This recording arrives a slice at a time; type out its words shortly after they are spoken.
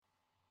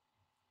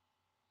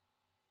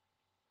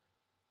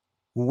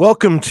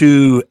Welcome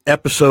to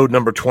episode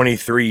number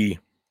 23,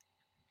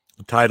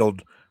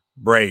 titled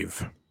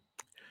Brave.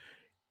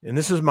 And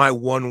this is my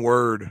one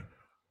word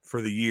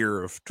for the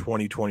year of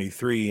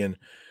 2023. And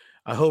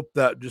I hope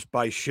that just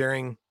by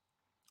sharing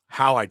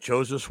how I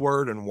chose this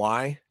word and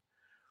why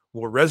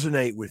will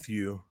resonate with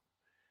you,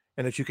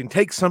 and that you can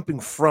take something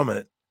from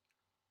it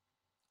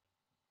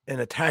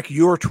and attack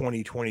your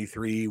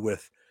 2023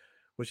 with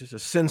which is a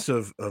sense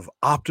of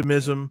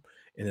optimism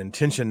and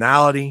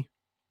intentionality,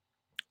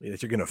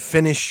 that you're going to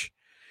finish,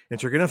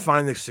 and you're going to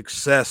find the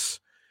success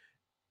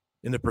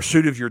in the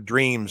pursuit of your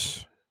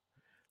dreams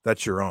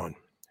that you're on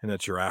and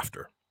that you're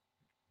after.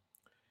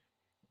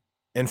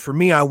 And for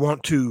me, I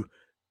want to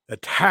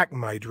attack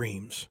my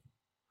dreams,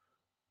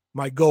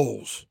 my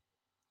goals,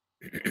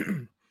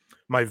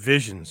 my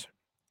visions,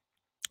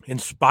 in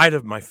spite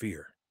of my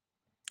fear.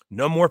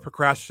 No more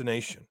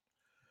procrastination,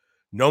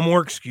 no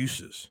more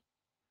excuses.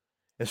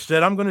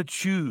 Instead, I'm going to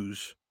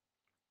choose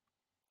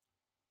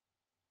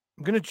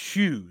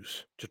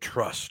to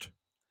trust,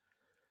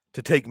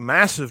 to take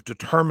massive,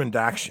 determined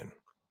action.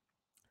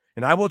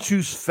 And I will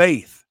choose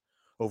faith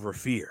over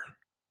fear.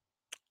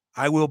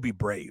 I will be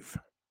brave.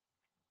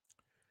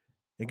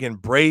 Again,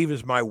 brave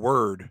is my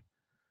word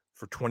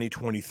for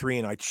 2023,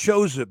 and I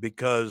chose it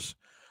because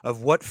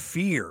of what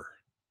fear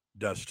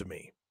does to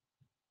me.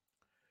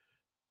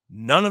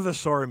 None of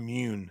us are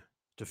immune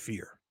to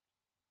fear.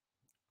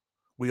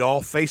 We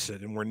all face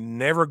it, and we're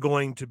never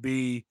going to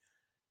be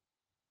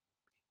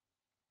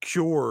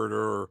cured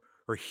or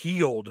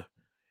healed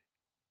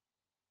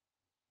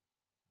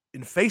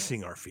in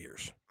facing our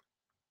fears.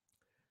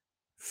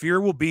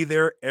 Fear will be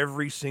there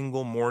every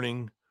single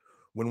morning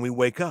when we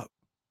wake up.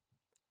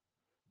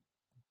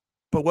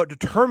 But what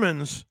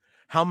determines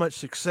how much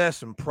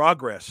success and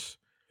progress,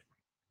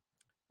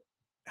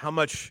 how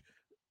much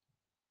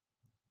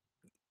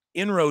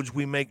inroads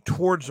we make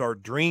towards our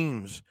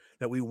dreams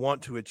that we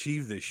want to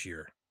achieve this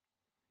year,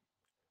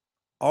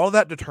 all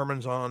that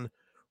determines on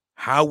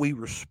how we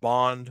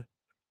respond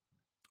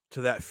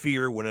to that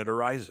fear when it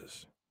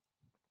arises.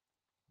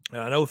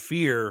 And I know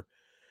fear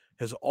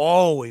has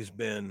always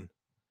been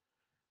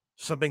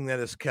something that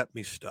has kept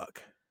me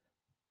stuck.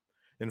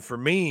 And for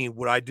me,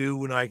 what I do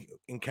when I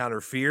encounter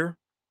fear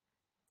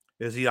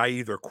is I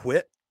either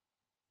quit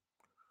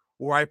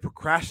or I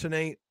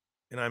procrastinate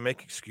and I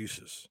make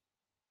excuses,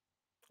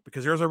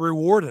 because there's a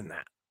reward in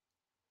that.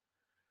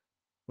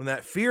 When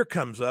that fear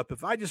comes up,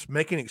 if I just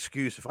make an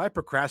excuse, if I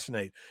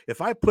procrastinate, if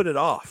I put it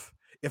off,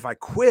 if I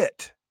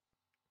quit,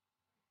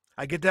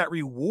 I get that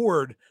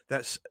reward,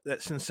 that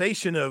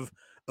sensation of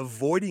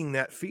avoiding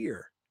that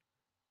fear,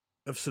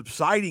 of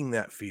subsiding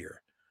that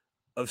fear,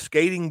 of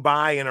skating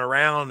by and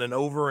around and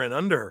over and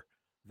under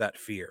that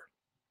fear.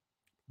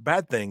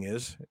 Bad thing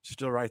is, it's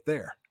still right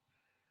there.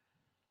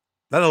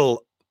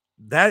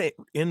 That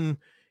in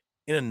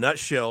a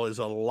nutshell is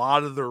a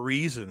lot of the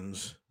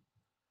reasons,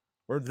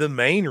 or the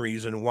main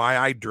reason, why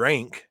I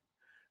drank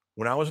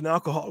when I was an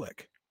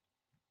alcoholic.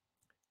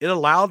 It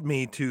allowed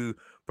me to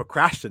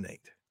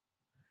procrastinate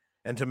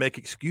and to make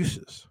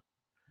excuses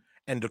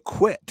and to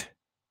quit.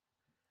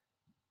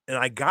 And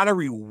I got a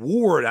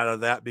reward out of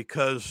that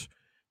because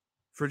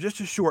for just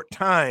a short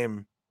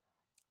time,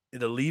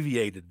 it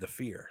alleviated the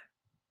fear.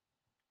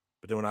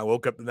 But then when I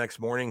woke up the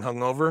next morning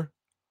hungover,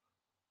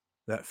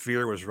 that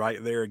fear was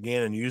right there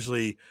again, and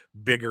usually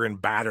bigger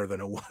and badder than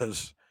it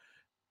was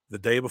the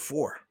day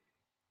before.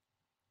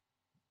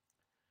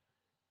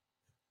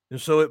 And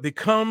so it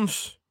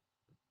becomes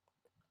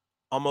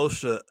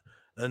almost a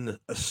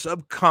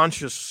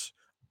subconscious,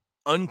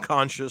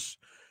 unconscious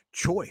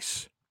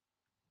choice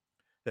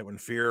that when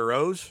fear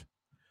arose,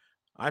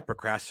 I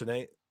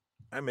procrastinate,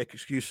 I make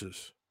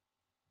excuses,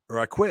 or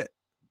I quit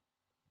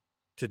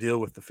to deal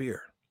with the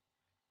fear.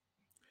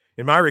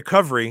 In my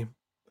recovery,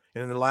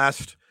 and in the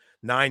last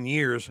 9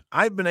 years,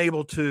 I've been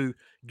able to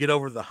get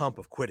over the hump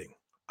of quitting.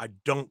 I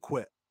don't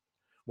quit.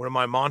 One of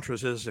my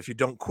mantras is, if you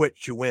don't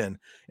quit, you win.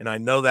 And I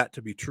know that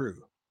to be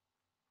true.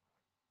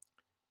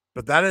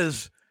 But that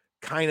has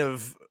kind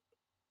of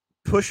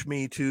pushed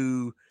me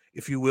to,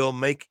 if you will,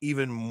 make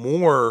even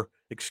more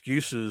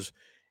excuses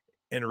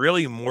and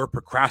really more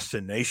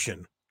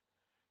procrastination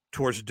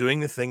towards doing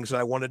the things that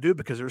I want to do,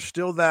 because there's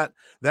still that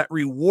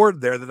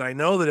reward there that I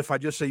know that if I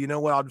just say, you know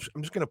what, I'm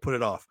just going to put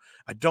it off.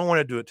 I don't want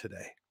to do it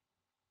today.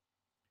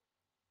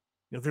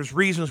 There's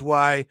reasons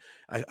why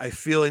I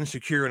feel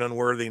insecure and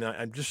unworthy, and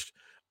I'm just,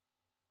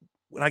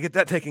 when I get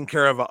that taken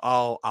care of,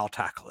 I'll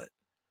tackle it.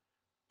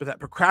 But that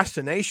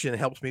procrastination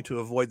helps me to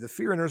avoid the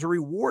fear, and there's a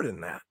reward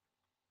in that.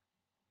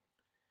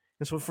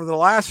 And so for the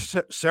last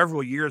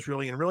several years,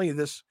 really, and really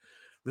the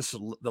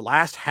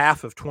last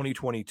half of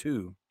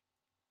 2022,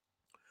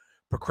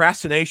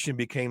 procrastination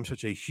became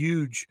such a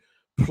huge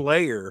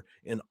player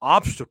and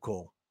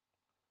obstacle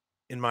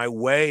in my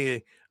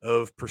way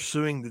of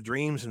pursuing the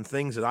dreams and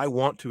things that I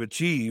want to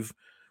achieve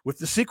with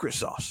the secret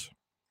sauce.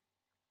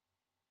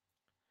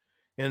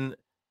 And,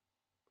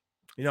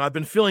 I've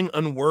been feeling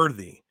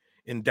unworthy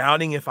and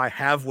doubting if I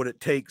have what it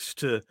takes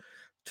to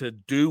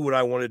do what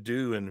I want to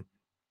do. And,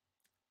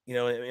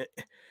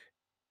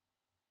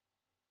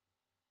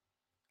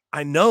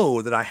 I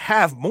know that I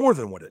have more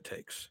than what it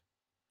takes.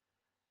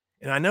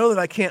 And I know that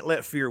I can't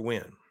let fear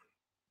win.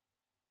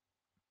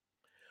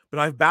 But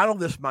I've battled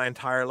this my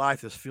entire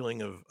life, this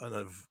feeling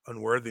of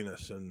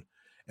unworthiness and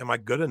am I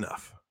good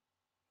enough?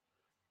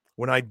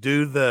 When I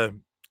do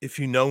if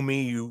you know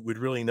me, you would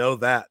really know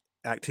that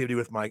activity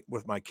with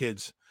my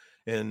kids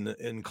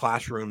in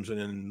classrooms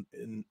and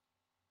in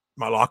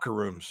my locker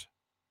rooms.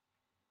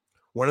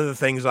 One of the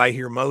things I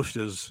hear most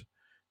is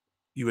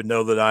you would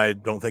know that I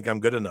don't think I'm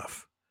good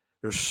enough.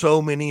 There's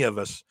so many of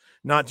us,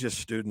 not just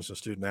students and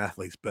student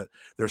athletes, but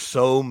there's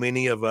so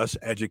many of us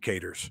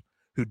educators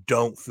who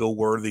don't feel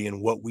worthy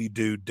in what we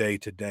do day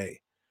to day,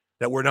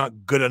 that we're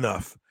not good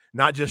enough,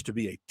 not just to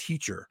be a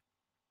teacher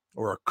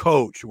or a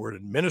coach or an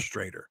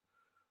administrator,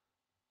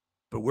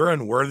 but we're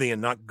unworthy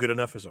and not good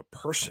enough as a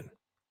person.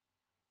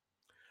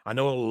 I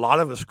know a lot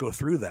of us go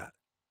through that.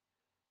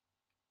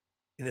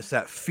 And it's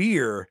that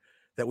fear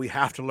that we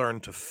have to learn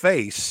to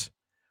face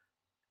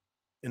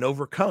and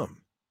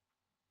overcome.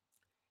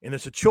 And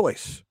it's a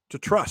choice to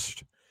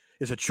trust.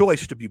 It's a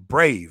choice to be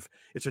brave.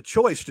 It's a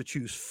choice to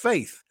choose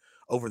faith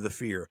over the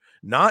fear,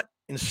 not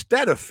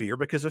instead of fear,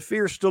 because the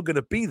fear is still going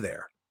to be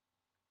there.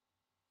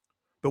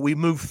 But we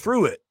move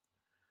through it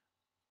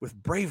with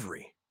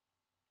bravery.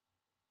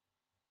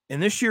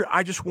 And this year,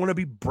 I just want to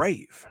be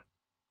brave.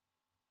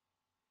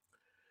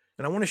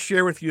 And I want to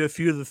share with you a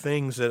few of the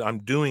things that I'm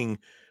doing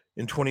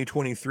in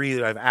 2023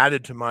 that I've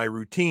added to my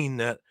routine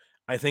that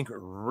I think are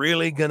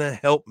really going to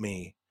help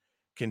me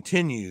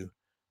continue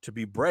to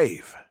be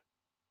brave.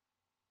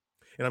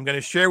 And I'm going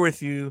to share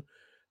with you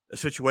a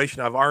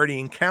situation I've already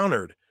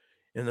encountered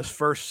in this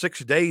first 6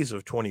 days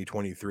of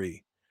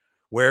 2023,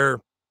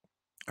 where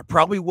I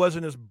probably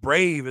wasn't as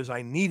brave as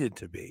I needed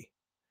to be.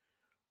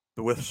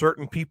 But with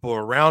certain people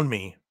around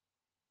me,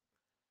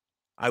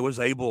 I was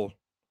able,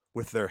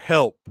 with their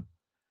help,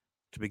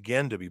 to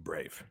begin to be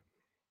brave.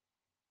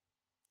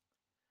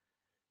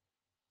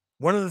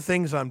 One of the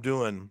things I'm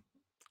doing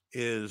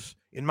is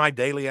in my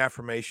daily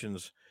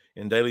affirmations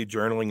and daily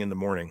journaling in the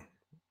morning,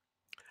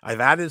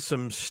 I've added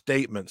some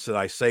statements that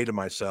I say to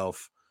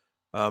myself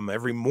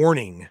every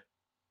morning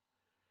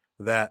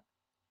that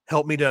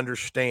help me to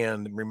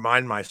understand and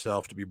remind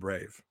myself to be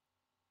brave.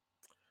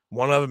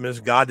 One of them is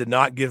God did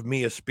not give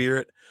me a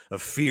spirit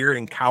of fear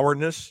and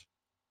cowardice.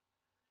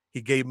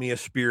 He gave me a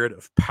spirit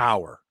of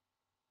power,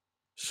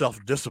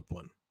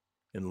 self-discipline,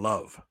 and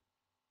love.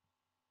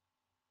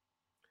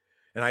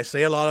 And I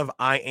say a lot of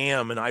I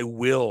am and I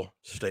will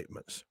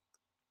statements.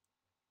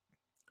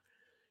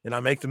 And I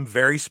make them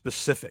very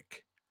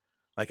specific.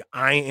 Like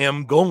I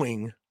am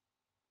going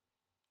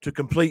to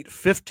complete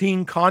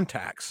 15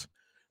 contacts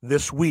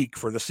this week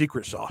for the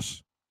secret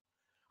sauce.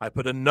 I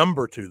put a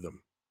number to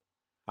them.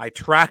 I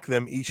track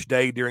them each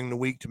day during the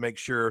week to make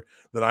sure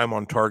that I'm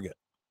on target.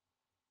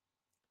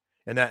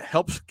 And that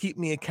helps keep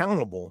me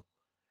accountable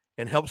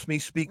and helps me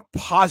speak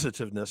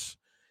positiveness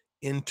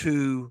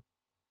into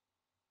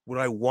what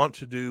I want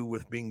to do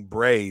with being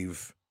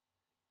brave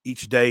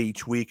each day,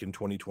 each week in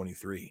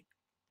 2023.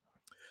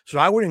 So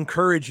I would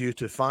encourage you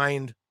to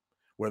find,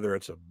 whether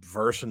it's a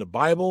verse in the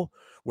Bible,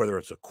 whether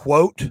it's a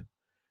quote,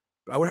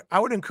 I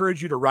would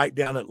encourage you to write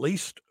down at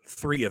least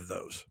 3 of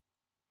those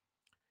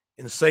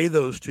and say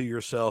those to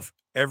yourself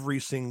every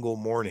single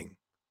morning.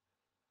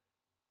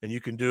 And you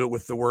can do it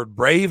with the word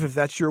brave if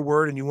that's your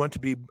word and you want to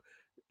be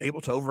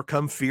able to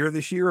overcome fear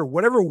this year, or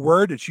whatever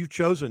word that you've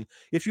chosen,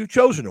 if you've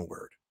chosen a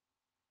word.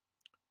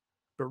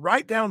 But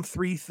write down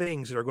 3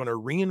 things that are going to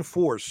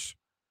reinforce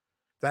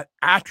that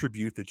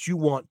attribute that you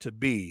want to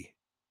be,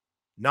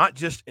 not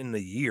just in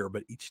the year,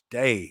 but each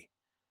day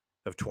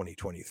of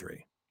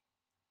 2023.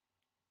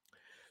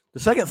 The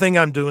second thing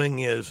I'm doing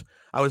is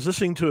I was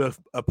listening to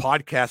a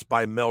podcast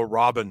by Mel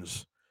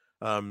Robbins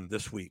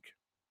this week,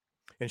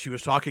 and she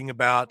was talking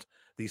about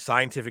the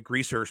scientific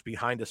research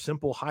behind a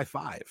simple high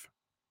five.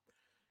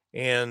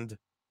 And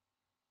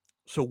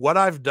so what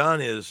I've done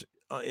is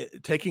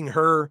taking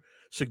her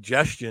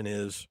suggestion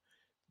is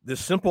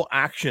this simple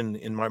action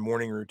in my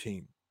morning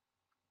routine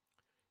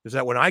is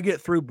that when I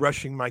get through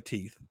brushing my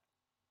teeth,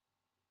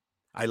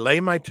 I lay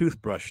my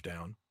toothbrush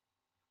down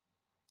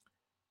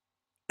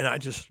and I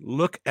just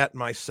look at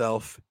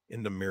myself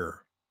in the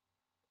mirror.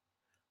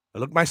 I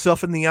look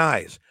myself in the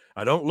eyes.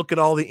 I don't look at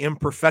all the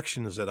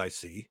imperfections that I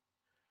see,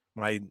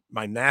 my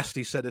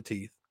nasty set of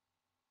teeth.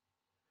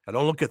 I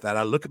don't look at that.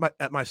 I look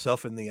at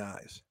myself in the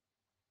eyes.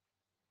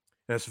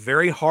 And it's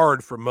very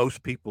hard for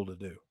most people to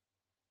do.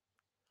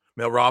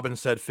 Mel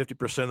Robbins said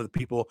 50% of the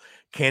people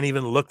can't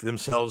even look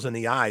themselves in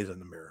the eyes in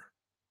the mirror.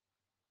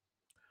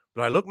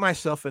 But I look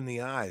myself in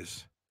the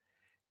eyes,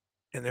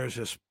 and there's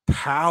this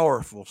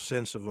powerful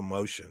sense of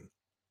emotion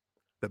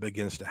that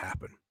begins to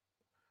happen.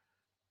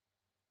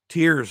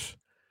 Tears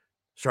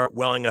start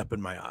welling up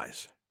in my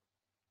eyes.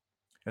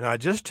 And I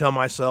just tell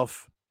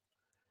myself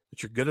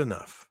that you're good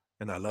enough,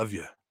 and I love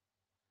you.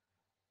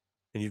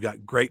 And you've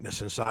got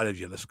greatness inside of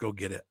you. Let's go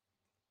get it.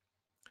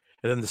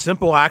 And then the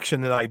simple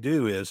action that I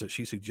do is, that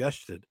she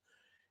suggested,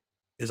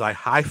 is I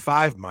high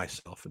five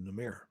myself in the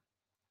mirror.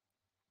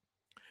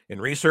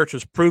 And research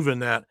has proven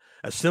that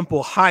a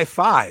simple high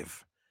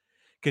five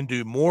can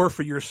do more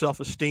for your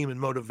self-esteem and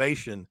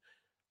motivation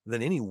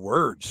than any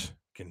words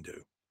can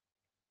do.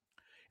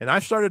 And I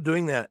started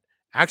doing that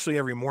actually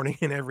every morning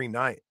and every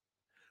night.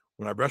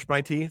 When I brush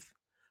my teeth,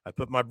 I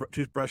put my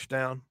toothbrush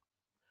down,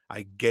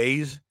 I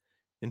gaze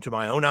into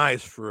my own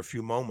eyes for a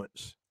few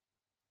moments.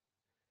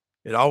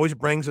 It always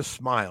brings a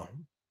smile.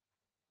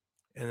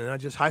 And then I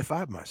just high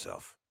five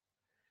myself.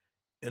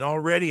 And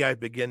already I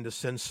begin to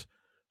sense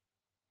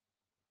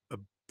a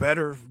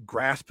better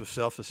grasp of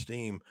self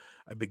esteem.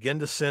 I begin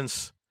to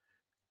sense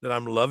that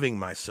I'm loving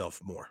myself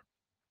more.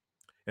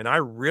 And I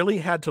really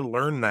had to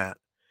learn that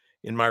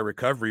in my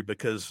recovery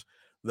because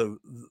the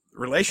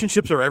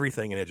relationships are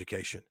everything in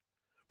education.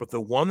 But the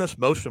one that's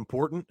most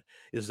important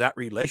is that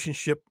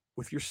relationship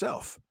with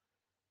yourself.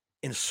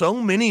 And so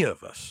many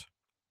of us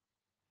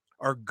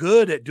are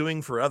good at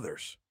doing for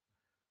others,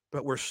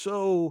 but we're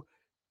so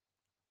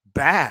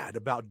bad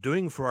about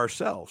doing for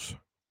ourselves.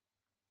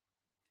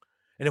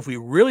 And if we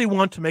really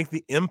want to make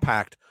the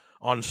impact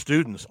on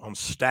students, on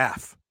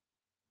staff,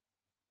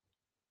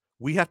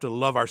 we have to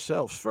love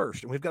ourselves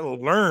first. And we've got to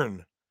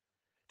learn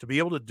to be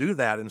able to do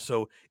that. And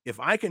so if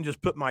I can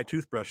just put my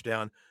toothbrush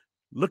down,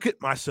 look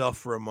at myself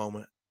for a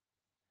moment,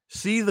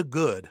 see the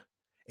good,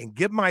 and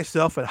give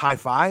myself a high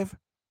five,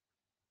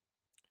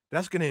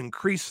 that's going to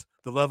increase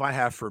the love I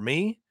have for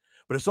me,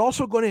 but it's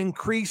also going to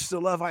increase the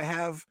love I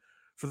have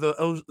for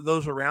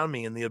those around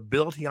me and the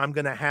ability I'm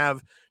going to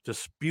have to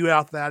spew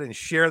out that and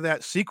share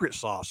that secret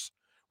sauce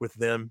with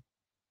them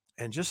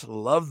and just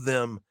love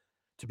them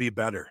to be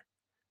better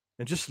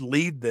and just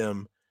lead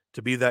them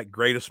to be that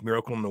greatest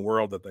miracle in the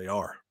world that they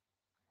are.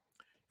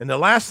 And the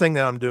last thing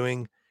that I'm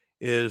doing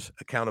is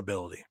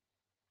accountability.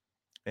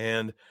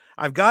 And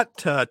I've got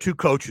two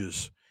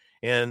coaches,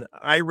 and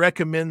I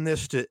recommend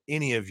this to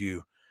any of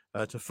you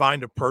to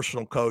find a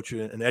personal coach,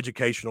 an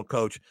educational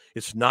coach.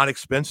 It's not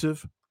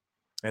expensive,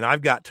 and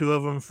I've got two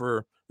of them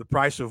for the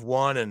price of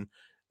one, and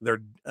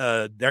they're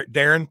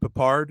Darren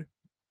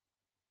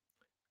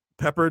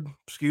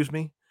excuse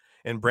me,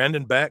 and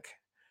Brandon Beck.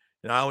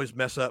 And I always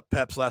mess up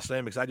Pep's last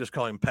name because I just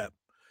call him Pep.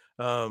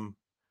 But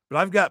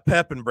I've got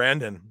Pep and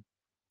Brandon,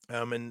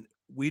 and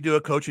we do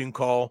a coaching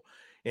call,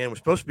 and we're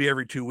supposed to be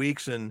every 2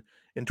 weeks. And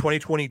in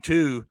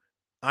 2022,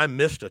 I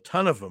missed a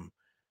ton of them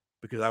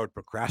because I would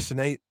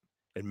procrastinate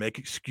and make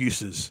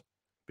excuses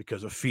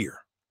because of fear.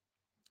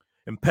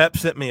 And Pep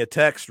sent me a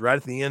text right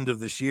at the end of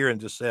this year and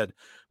just said,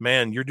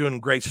 man, you're doing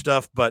great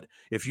stuff, but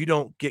if you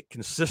don't get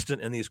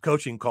consistent in these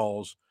coaching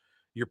calls,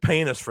 you're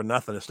paying us for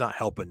nothing. It's not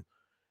helping.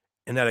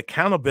 And that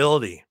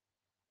accountability,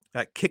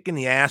 that kick in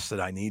the ass that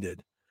I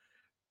needed,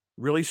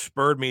 really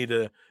spurred me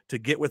to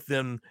get with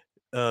them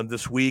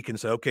this week and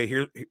say, okay,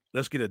 here,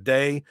 let's get a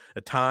day,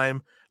 a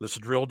time. Let's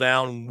drill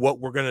down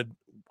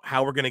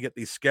how we're gonna get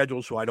these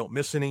scheduled so I don't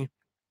miss any.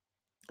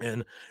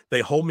 And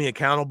they hold me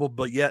accountable,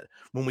 but yet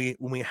when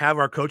we have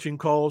our coaching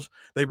calls,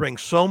 they bring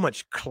so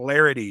much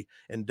clarity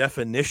and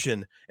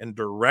definition and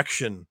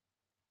direction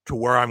to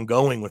where I'm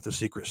going with the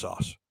secret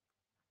sauce.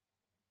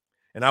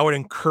 And I would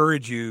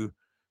encourage you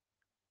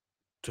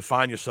to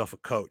find yourself a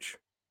coach.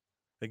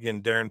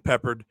 Again, Darren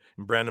Peppard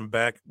and Brandon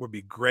Beck would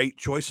be great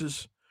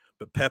choices,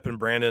 but Pep and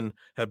Brandon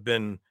have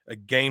been a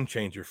game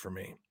changer for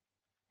me.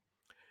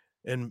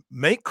 And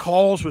make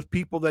calls with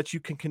people that you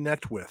can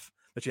connect with,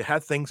 that you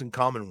have things in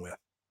common with.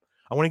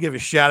 I want to give a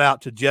shout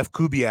out to Jeff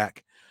Kubiak,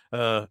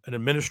 an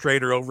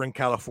administrator over in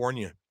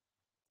California.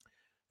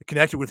 I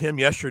connected with him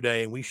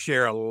yesterday, and we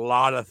share a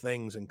lot of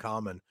things in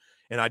common.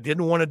 And I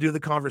didn't want to do the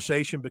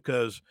conversation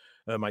because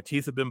my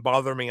teeth have been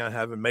bothering me. I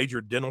have a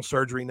major dental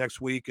surgery next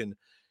week, and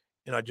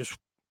I just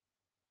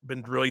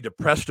been really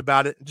depressed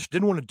about it and just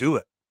didn't want to do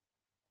it.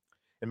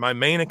 And my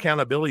main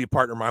accountability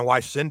partner, my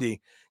wife, Cindy,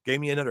 gave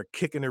me another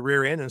kick in the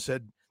rear end and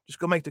said, just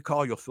go make the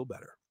call. You'll feel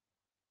better.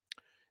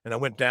 And I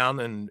went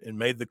down and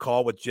made the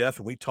call with Jeff,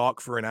 and we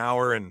talked for an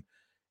hour, and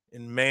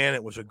man,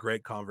 it was a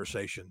great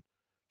conversation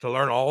to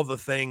learn all the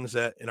things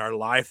that in our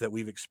life that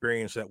we've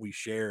experienced that we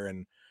share,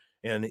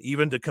 and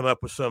even to come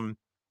up with some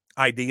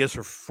ideas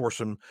for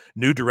some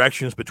new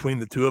directions between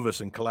the two of us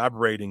and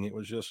collaborating. It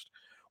was just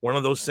one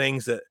of those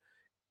things that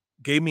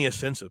gave me a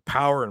sense of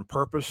power and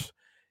purpose,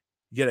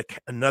 yet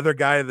another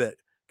guy that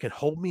can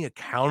hold me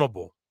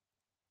accountable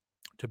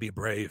to be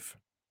brave.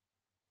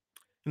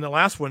 And the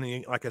last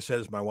one, like I said,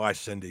 is my wife,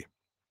 Cindy.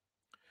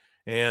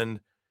 And,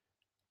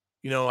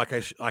 like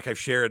I've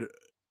shared,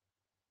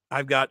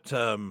 I've got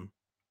a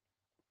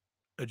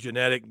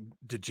genetic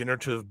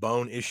degenerative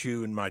bone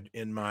issue in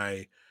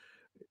my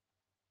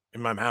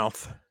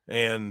mouth.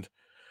 And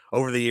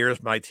over the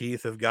years, my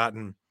teeth have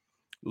gotten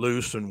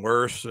loose and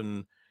worse.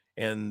 And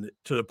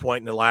to the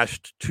point in the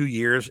last 2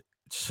 years,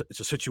 it's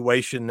a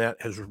situation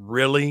that has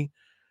really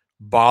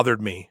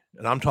bothered me.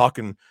 And I'm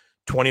talking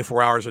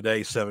 24 hours a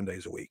day, 7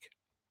 days a week.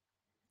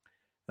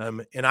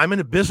 And I'm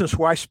in a business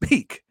where I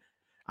speak.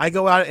 I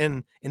go out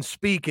and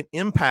speak and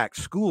impact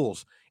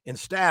schools and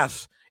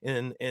staffs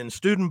and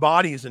student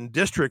bodies and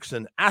districts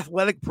and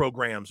athletic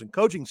programs and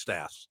coaching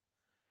staffs.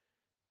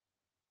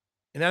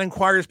 And that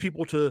requires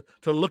people to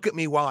look at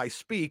me while I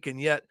speak. And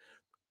yet,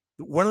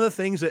 one of the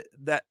things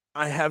that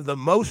I have the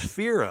most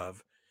fear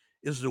of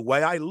is the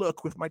way I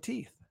look with my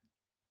teeth.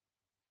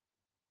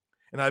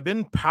 And I've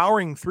been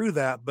powering through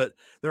that, but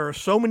there are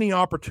so many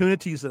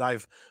opportunities that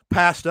I've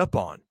passed up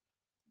on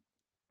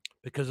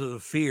because of the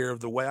fear of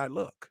the way I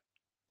look.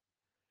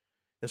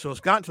 And so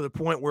it's gotten to the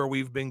point where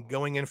we've been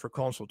going in for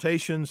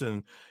consultations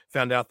and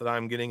found out that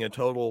I'm getting a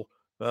total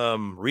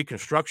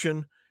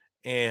reconstruction,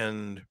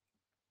 and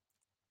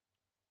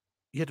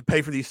you have to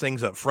pay for these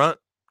things up front.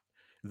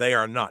 They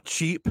are not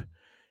cheap.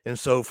 And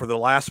so for the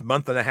last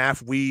month and a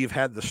half, we've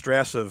had the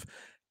stress of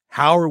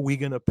how are we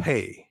going to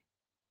pay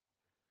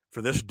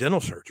for this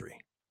dental surgery?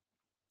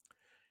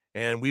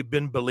 And we've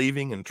been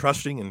believing and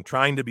trusting and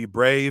trying to be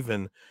brave,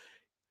 and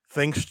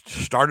things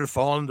started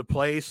falling into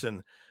place,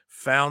 and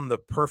found the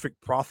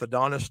perfect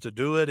prosthodontist to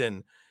do it.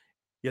 And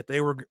yet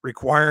they were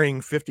requiring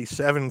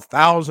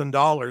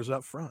 $57,000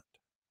 up front.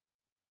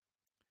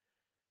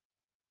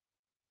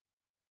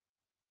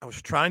 I was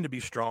trying to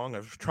be strong. I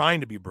was trying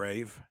to be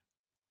brave.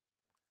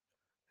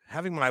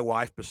 Having my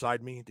wife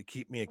beside me to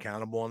keep me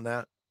accountable on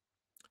that,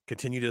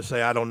 continue to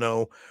say, I don't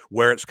know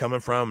where it's coming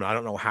from, and I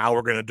don't know how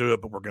we're going to do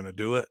it, but we're going to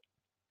do it,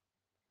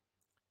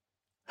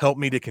 help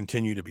me to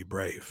continue to be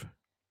brave.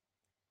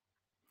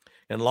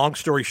 And long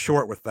story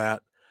short with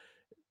that,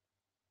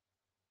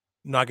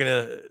 I'm not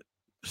going to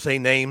say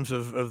names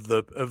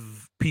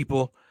of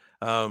people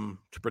to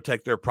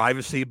protect their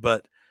privacy,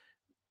 but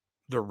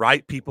the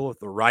right people at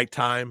the right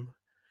time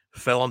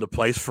fell into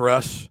place for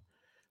us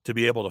to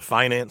be able to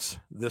finance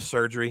this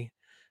surgery,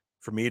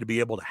 for me to be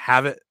able to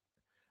have it.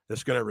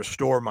 That's going to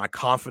restore my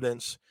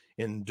confidence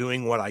in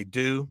doing what I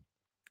do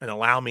and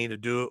allow me to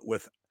do it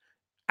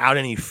without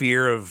any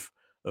fear of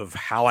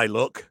how I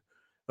look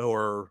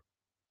or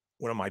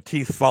one of my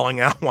teeth falling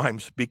out while I'm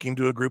speaking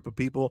to a group of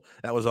people.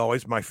 That was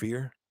always my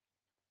fear.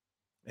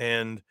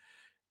 And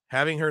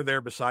having her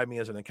there beside me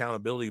as an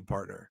accountability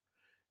partner,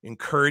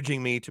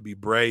 encouraging me to be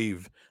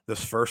brave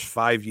this first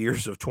 5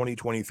 years of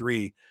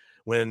 2023,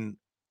 when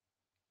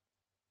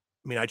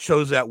I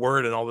chose that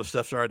word and all this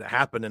stuff started to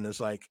happen, and it's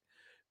like,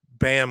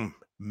 bam,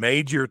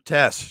 major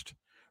test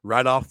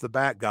right off the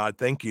bat, God,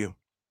 thank you.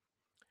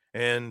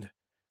 And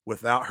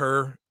without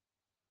her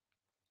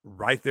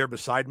right there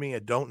beside me, I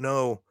don't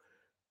know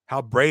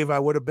how brave I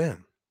would have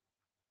been.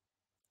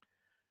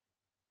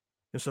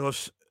 And so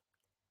it's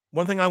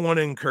one thing I want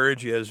to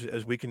encourage you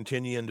as we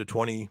continue into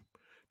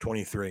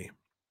 2023.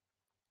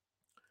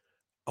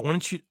 I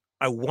want you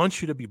I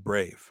want you to be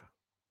brave.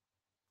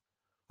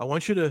 I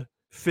want you to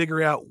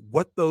figure out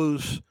what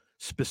those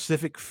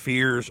specific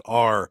fears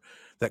are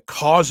that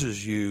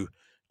causes you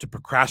to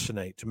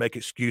procrastinate, to make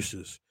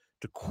excuses,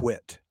 to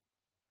quit.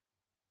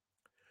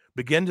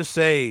 Begin to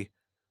say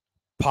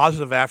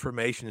positive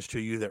affirmations to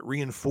you that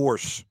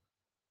reinforce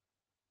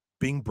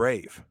being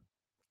brave,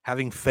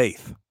 having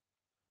faith,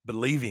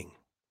 believing,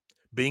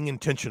 being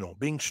intentional,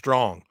 being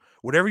strong,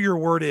 whatever your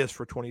word is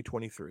for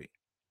 2023.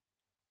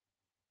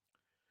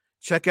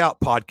 Check out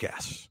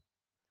podcasts.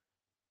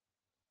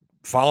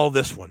 Follow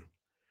this one.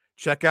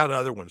 Check out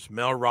other ones.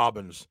 Mel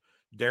Robbins,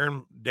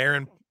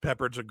 Darren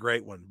Peppard's a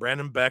great one.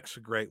 Brandon Beck's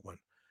a great one.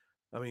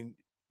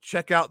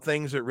 Check out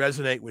things that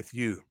resonate with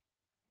you.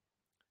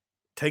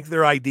 Take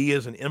their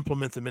ideas and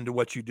implement them into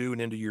what you do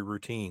and into your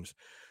routines.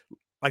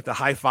 Like the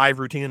high five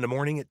routine in the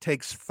morning, it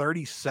takes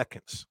 30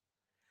 seconds.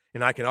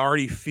 And I can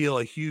already feel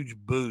a huge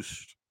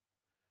boost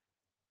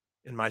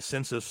in my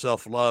sense of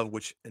self-love,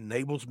 which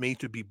enables me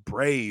to be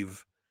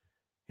brave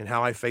in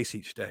how I face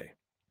each day.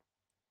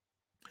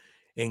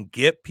 And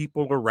get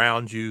people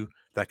around you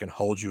that can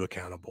hold you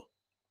accountable.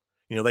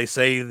 They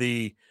say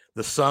the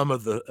sum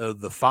of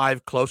the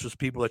 5 closest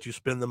people that you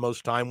spend the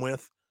most time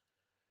with,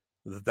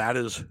 that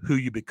is who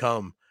you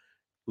become.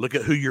 Look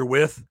at who you're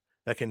with.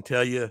 That can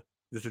tell you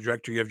the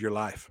trajectory of your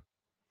life.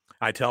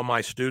 I tell my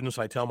student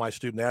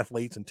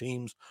athletes and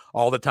teams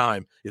all the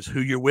time, it's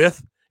who you're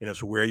with and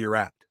it's where you're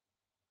at.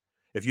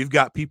 If you've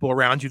got people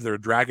around you that are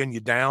dragging you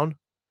down,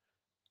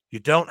 you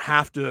don't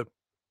have to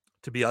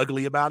be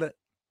ugly about it.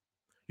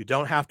 You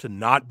don't have to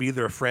not be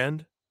their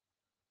friend,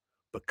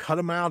 but cut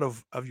them out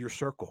of your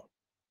circle.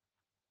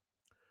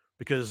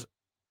 Because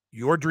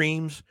your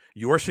dreams,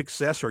 your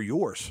success are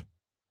yours.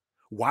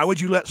 Why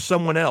would you let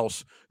someone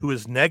else who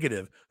is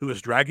negative, who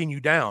is dragging you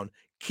down,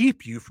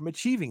 keep you from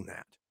achieving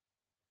that?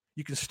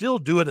 You can still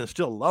do it and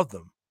still love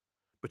them,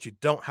 but you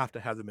don't have to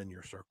have them in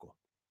your circle.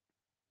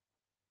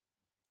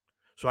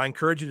 So I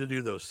encourage you to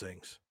do those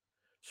things.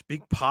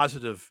 Speak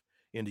positive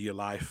into your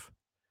life.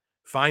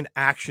 Find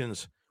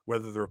actions,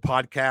 whether they're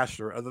podcasts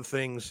or other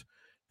things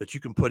that you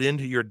can put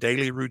into your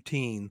daily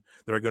routine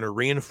that are going to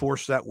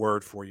reinforce that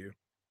word for you.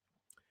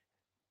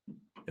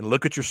 And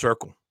look at your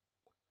circle.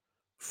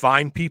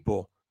 Find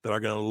people that are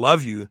going to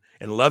love you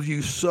and love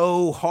you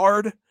so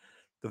hard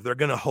that they're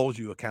going to hold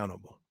you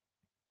accountable.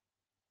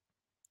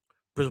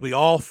 Because we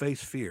all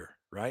face fear,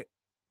 right?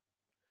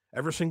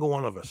 Every single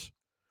one of us.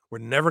 We're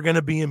never going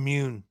to be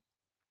immune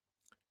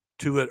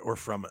to it or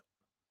from it.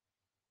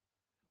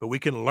 But we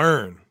can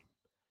learn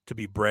to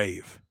be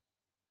brave.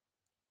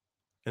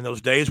 In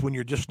those days when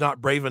you're just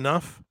not brave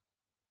enough,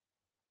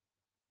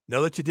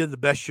 know that you did the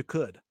best you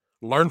could.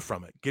 Learn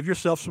from it. Give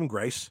yourself some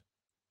grace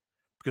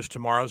because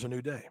tomorrow's a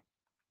new day.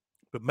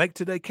 But make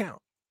today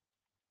count.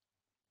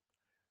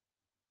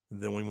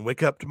 Then when we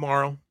wake up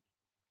tomorrow,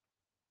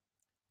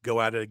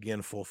 go at it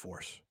again full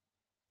force.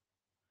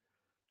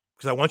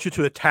 Because I want you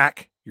to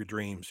attack your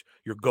dreams,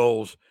 your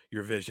goals,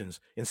 your visions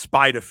in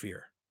spite of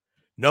fear.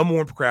 No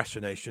more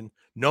procrastination.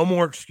 No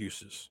more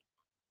excuses.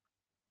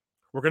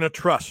 We're going to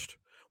trust.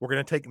 We're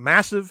going to take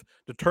massive,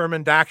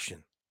 determined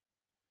action.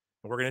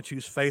 And we're going to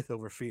choose faith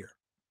over fear.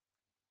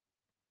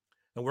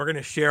 And we're going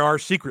to share our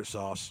secret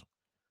sauce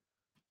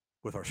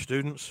with our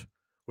students,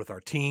 with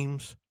our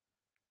teams,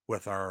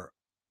 with our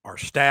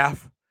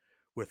staff,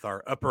 with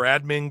our upper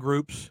admin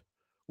groups,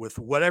 with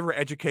whatever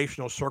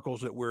educational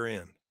circles that we're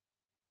in.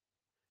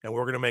 And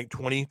we're going to make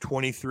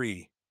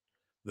 2023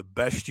 the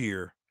best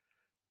year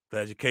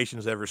that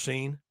education's ever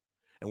seen.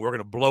 And we're going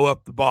to blow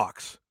up the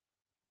box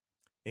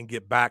and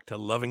get back to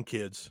loving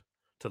kids,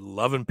 to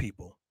loving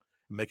people,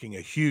 making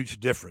a huge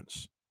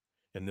difference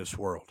in this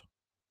world.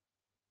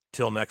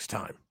 Till next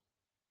time.